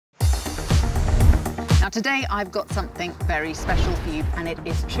Now today I've got something very special for you, and it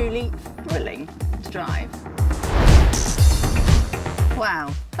is truly thrilling to drive.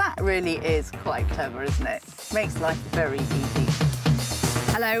 Wow, that really is quite clever, isn't it? Makes life very easy.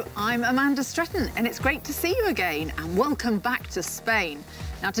 Hello, I'm Amanda Stretton, and it's great to see you again, and welcome back to Spain.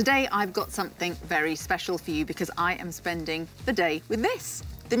 Now today I've got something very special for you because I am spending the day with this,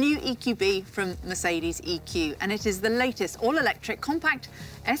 the new EQB from Mercedes EQ, and it is the latest all-electric compact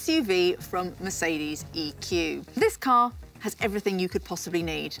SUV from Mercedes EQ. This car has everything you could possibly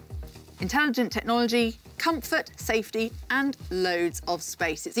need. Intelligent technology, comfort, safety, and loads of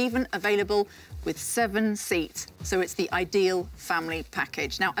space. It's even available with 7 seats, so it's the ideal family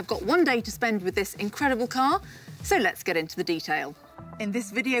package. Now, I've got one day to spend with this incredible car, so let's get into the detail. In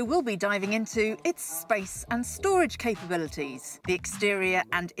this video, we'll be diving into its space and storage capabilities, the exterior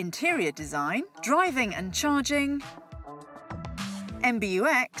and interior design, driving and charging,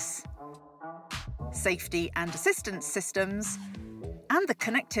 MBUX, safety and assistance systems, and the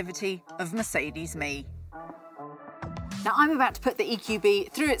connectivity of Mercedes Me. Now, I'm about to put the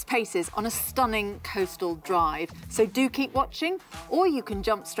EQB through its paces on a stunning coastal drive, so do keep watching, or you can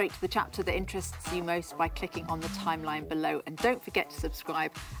jump straight to the chapter that interests you most by clicking on the timeline below. And don't forget to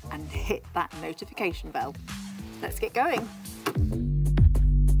subscribe and hit that notification bell. Let's get going.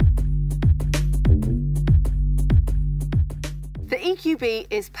 The EQB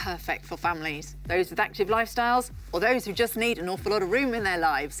is perfect for families, those with active lifestyles, or those who just need an awful lot of room in their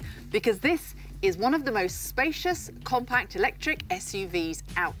lives, because this is one of the most spacious, compact electric SUVs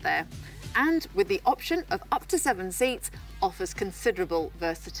out there. And with the option of up to 7 seats, offers considerable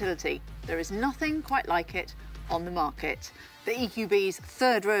versatility. There is nothing quite like it on the market. The EQB's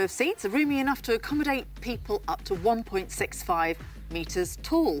third row of seats are roomy enough to accommodate people up to 1.65 metres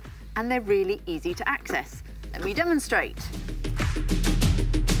tall, and they're really easy to access. Let me demonstrate.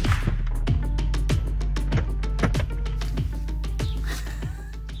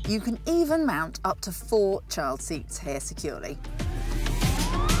 You can even mount up to 4 child seats here securely.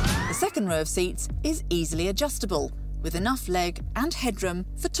 The second row of seats is easily adjustable, with enough leg and headroom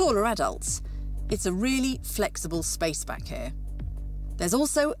for taller adults. It's a really flexible space back here. There's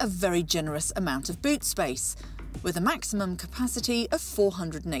also a very generous amount of boot space, with a maximum capacity of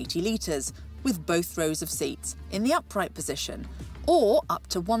 480 litres, with both rows of seats in the upright position, or up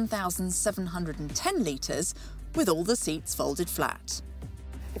to 1,710 litres with all the seats folded flat.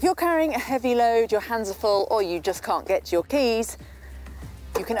 If you're carrying a heavy load, your hands are full, or you just can't get to your keys,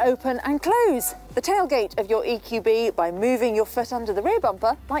 you can open and close the tailgate of your EQB by moving your foot under the rear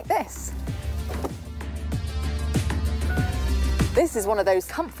bumper like this. This is one of those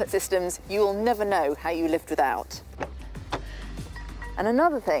comfort systems you will never know how you lived without. And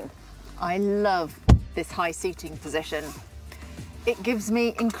another thing, I love this high seating position. It gives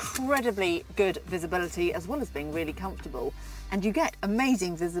me incredibly good visibility as well as being really comfortable, and you get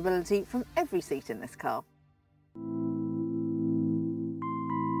amazing visibility from every seat in this car.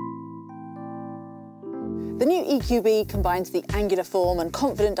 The new EQB combines the angular form and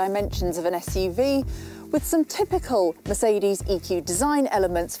confident dimensions of an SUV with some typical Mercedes EQ design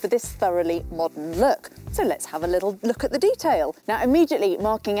elements for this thoroughly modern look. So let's have a little look at the detail. Now, immediately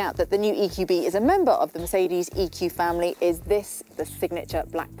marking out that the new EQB is a member of the Mercedes EQ family is this, the signature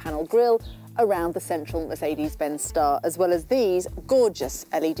black panel grille around the central Mercedes-Benz star, as well as these gorgeous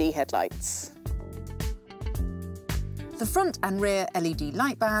LED headlights. The front and rear LED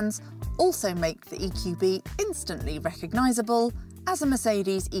light bands also make the EQB instantly recognisable as a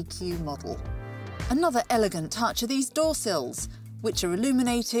Mercedes EQ model. Another elegant touch are these door sills, which are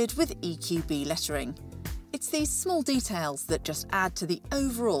illuminated with EQB lettering. It's these small details that just add to the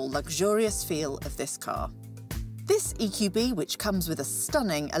overall luxurious feel of this car. This EQB, which comes with a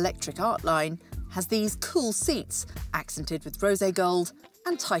stunning electric art line, has these cool seats accented with rosé gold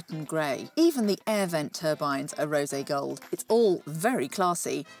and Titan grey. Even the air vent turbines are rosé gold. It's all very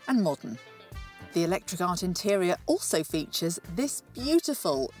classy and modern. The electric art interior also features this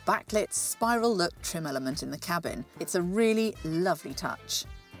beautiful backlit spiral look trim element in the cabin. It's a really lovely touch.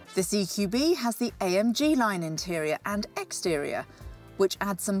 This EQB has the AMG line interior and exterior, which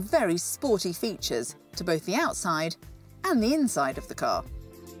adds some very sporty features to both the outside and the inside of the car.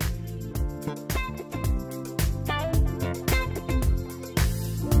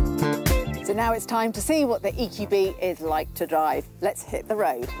 So now it's time to see what the EQB is like to drive. Let's hit the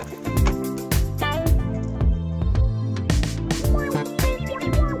road.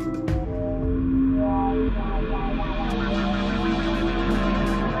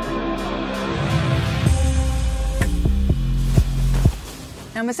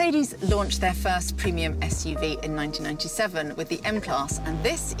 Now, Mercedes launched their first premium SUV in 1997 with the M-Class, and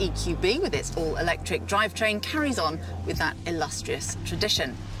this EQB with its all-electric drivetrain carries on with that illustrious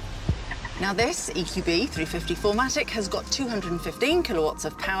tradition. Now this EQB 350 4MATIC has got 215 kilowatts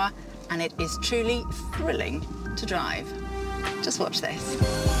of power, and it is truly thrilling to drive. Just watch this.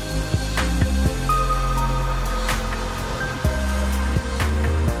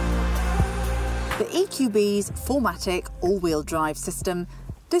 The EQB's 4MATIC all-wheel drive system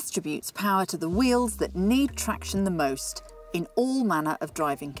distributes power to the wheels that need traction the most in all manner of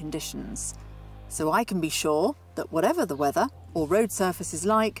driving conditions. So I can be sure that whatever the weather or road surface is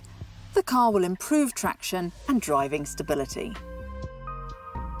like, the car will improve traction and driving stability.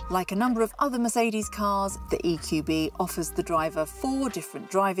 Like a number of other Mercedes cars, the EQB offers the driver 4 different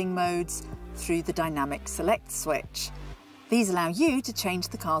driving modes through the dynamic select switch. These allow you to change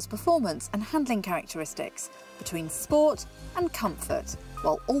the car's performance and handling characteristics between sport and comfort,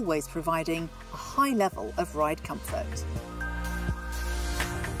 while always providing a high level of ride comfort.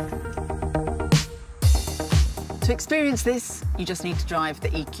 To experience this, you just need to drive the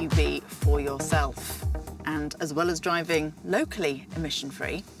EQB for yourself. And as well as driving locally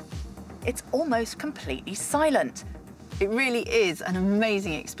emission-free, it's almost completely silent. It really is an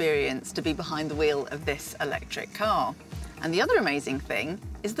amazing experience to be behind the wheel of this electric car. And the other amazing thing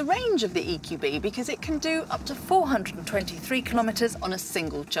is the range of the EQB, because it can do up to 423 kilometres on a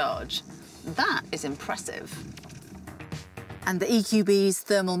single charge. That is impressive. And the EQB's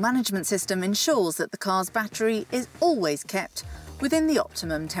thermal management system ensures that the car's battery is always kept within the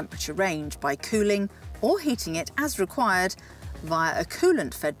optimum temperature range by cooling or heating it as required via a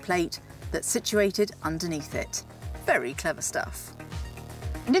coolant-fed plate that's situated underneath it. Very clever stuff.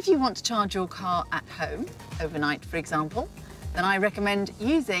 And if you want to charge your car at home, overnight for example, then I recommend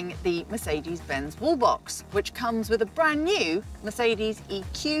using the Mercedes-Benz Wallbox, which comes with a brand new Mercedes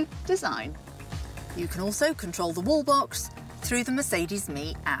EQ design. You can also control the Wallbox through the Mercedes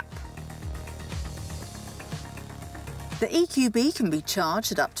Me app. The EQB can be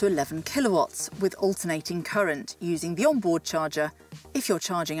charged at up to 11 kilowatts with alternating current using the onboard charger if you're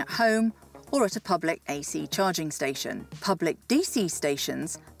charging at home or at a public AC charging station. Public DC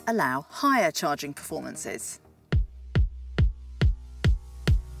stations allow higher charging performances.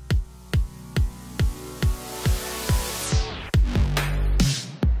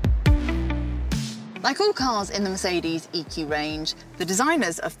 Like all cars in the Mercedes EQ range, the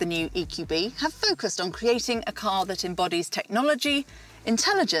designers of the new EQB have focused on creating a car that embodies technology,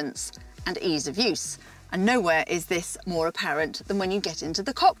 intelligence and ease of use. And nowhere is this more apparent than when you get into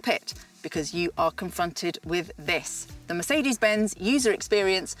the cockpit, because you are confronted with this, the Mercedes-Benz User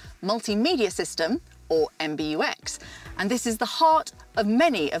Experience Multimedia System, or MBUX. And this is the heart of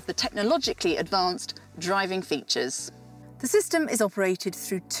many of the technologically advanced driving features. The system is operated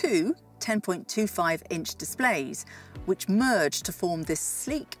through 2 10.25-inch displays, which merge to form this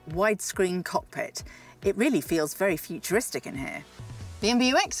sleek, widescreen cockpit. It really feels very futuristic in here. The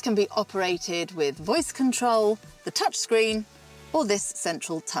MBUX can be operated with voice control, the touchscreen, or this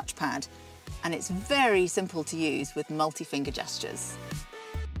central touchpad. And it's very simple to use with multi-finger gestures.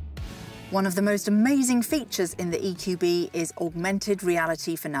 One of the most amazing features in the EQB is augmented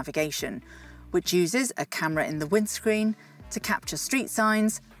reality for navigation, which uses a camera in the windscreen to capture street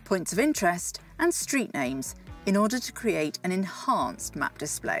signs, points of interest and street names in order to create an enhanced map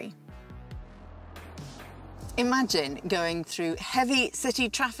display. Imagine going through heavy city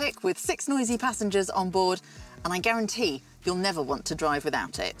traffic with 6 noisy passengers on board, and I guarantee you'll never want to drive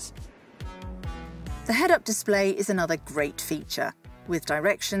without it. The head-up display is another great feature, with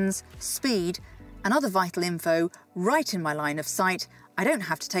directions, speed and other vital info right in my line of sight. I don't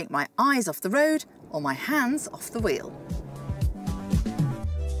have to take my eyes off the road or my hands off the wheel.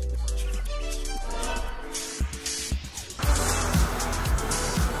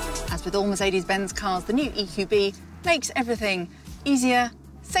 As with all Mercedes-Benz cars, the new EQB makes everything easier,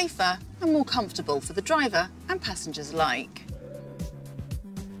 safer and more comfortable for the driver and passengers alike.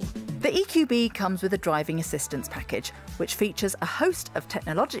 The EQB comes with a driving assistance package, which features a host of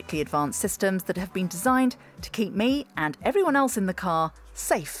technologically advanced systems that have been designed to keep me and everyone else in the car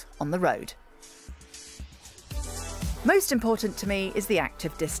safe on the road. Most important to me is the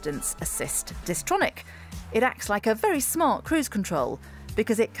Active Distance Assist Distronic. It acts like a very smart cruise control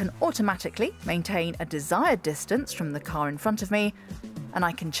because it can automatically maintain a desired distance from the car in front of me, and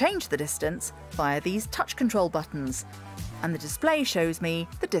I can change the distance via these touch control buttons, and the display shows me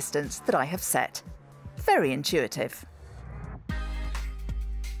the distance that I have set. Very intuitive.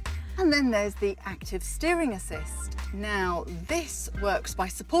 And then there's the Active Steering Assist. Now, this works by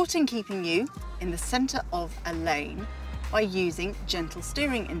supporting keeping you in the centre of a lane by using gentle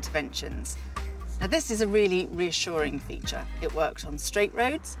steering interventions. Now this is a really reassuring feature. It works on straight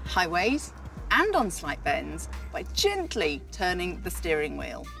roads, highways, and on slight bends by gently turning the steering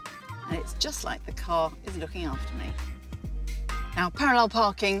wheel. And it's just like the car is looking after me. Now, parallel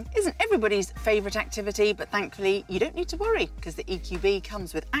parking isn't everybody's favourite activity, but thankfully you don't need to worry because the EQB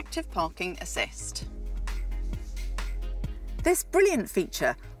comes with active parking assist. This brilliant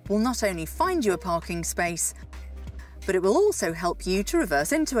feature will not only find you a parking space, but it will also help you to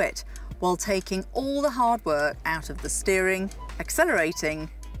reverse into it while taking all the hard work out of the steering, accelerating,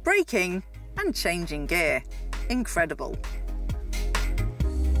 braking and changing gear. Incredible.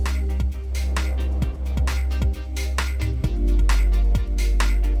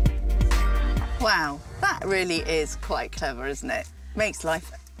 Wow, that really is quite clever, isn't it? Makes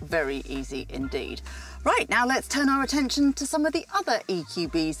life very easy indeed. Right, now let's turn our attention to some of the other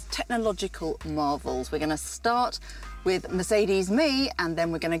EQB's technological marvels. We're going to start with Mercedes Me, and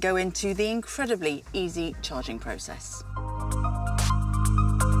then we're going to go into the incredibly easy charging process.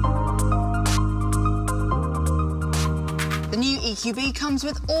 The new EQB comes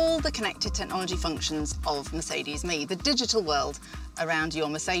with all the connected technology functions of Mercedes Me, the digital world around your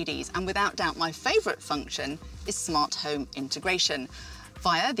Mercedes. And without doubt, my favourite function is smart home integration.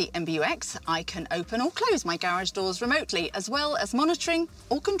 Via the MBUX, I can open or close my garage doors remotely, as well as monitoring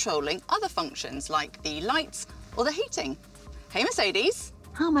or controlling other functions like the lights or the heating. Hey Mercedes.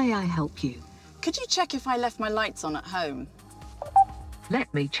 How may I help you? Could you check if I left my lights on at home?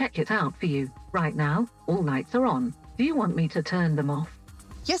 Let me check it out for you. Right now, all lights are on. Do you want me to turn them off?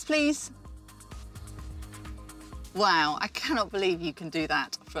 Yes, please. Wow, I cannot believe you can do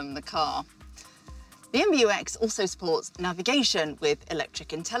that from the car. The MBUX also supports navigation with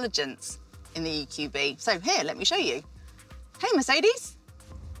electric intelligence in the EQB. So here, let me show you. Hey Mercedes.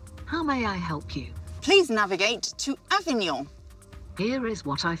 How may I help you? Please navigate to Avignon. Here is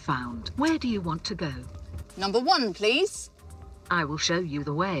what I found. Where do you want to go? Number 1, please. I will show you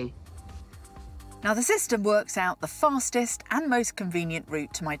the way. Now the system works out the fastest and most convenient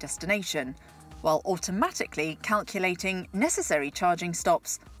route to my destination, while automatically calculating necessary charging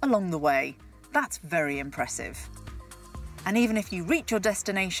stops along the way. That's very impressive. And even if you reach your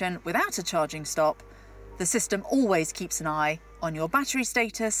destination without a charging stop, the system always keeps an eye on your battery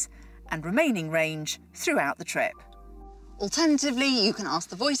status and remaining range throughout the trip. Alternatively, you can ask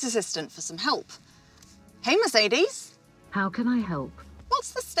the voice assistant for some help. Hey Mercedes. How can I help?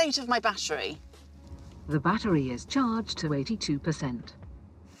 What's the state of my battery? The battery is charged to 82%.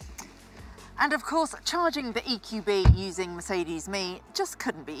 And of course, charging the EQB using Mercedes Me just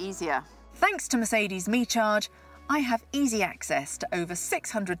couldn't be easier. Thanks to Mercedes Me Charge, I have easy access to over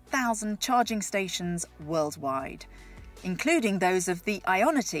 600,000 charging stations worldwide, including those of the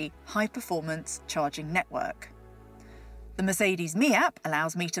Ionity high-performance charging network. The Mercedes Me app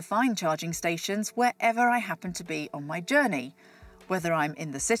allows me to find charging stations wherever I happen to be on my journey, whether I'm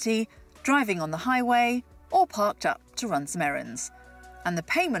in the city, driving on the highway, or parked up to run some errands. And the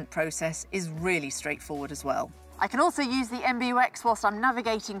payment process is really straightforward as well. I can also use the MBUX whilst I'm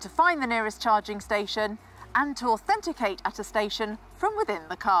navigating to find the nearest charging station and to authenticate at a station from within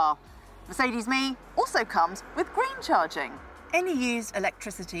the car. Mercedes Me also comes with green charging. Any used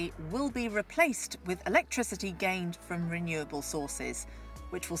electricity will be replaced with electricity gained from renewable sources,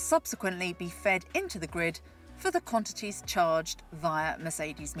 which will subsequently be fed into the grid for the quantities charged via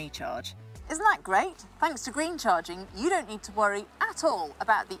Mercedes Me Charge. Isn't that great? Thanks to green charging, you don't need to worry at all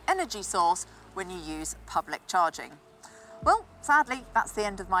about the energy source when you use public charging. Well, sadly, that's the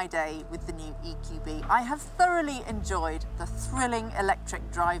end of my day with the new EQB. I have thoroughly enjoyed the thrilling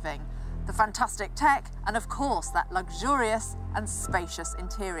electric driving, the fantastic tech, and of course, that luxurious and spacious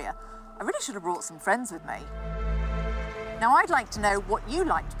interior. I really should have brought some friends with me. Now, I'd like to know what you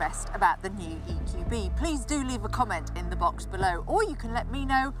liked best about the new EQB. Please do leave a comment in the box below, or you can let me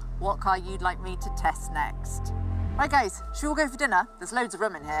know what car you'd like me to test next. Right guys, should we all go for dinner? There's loads of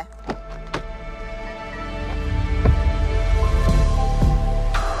room in here.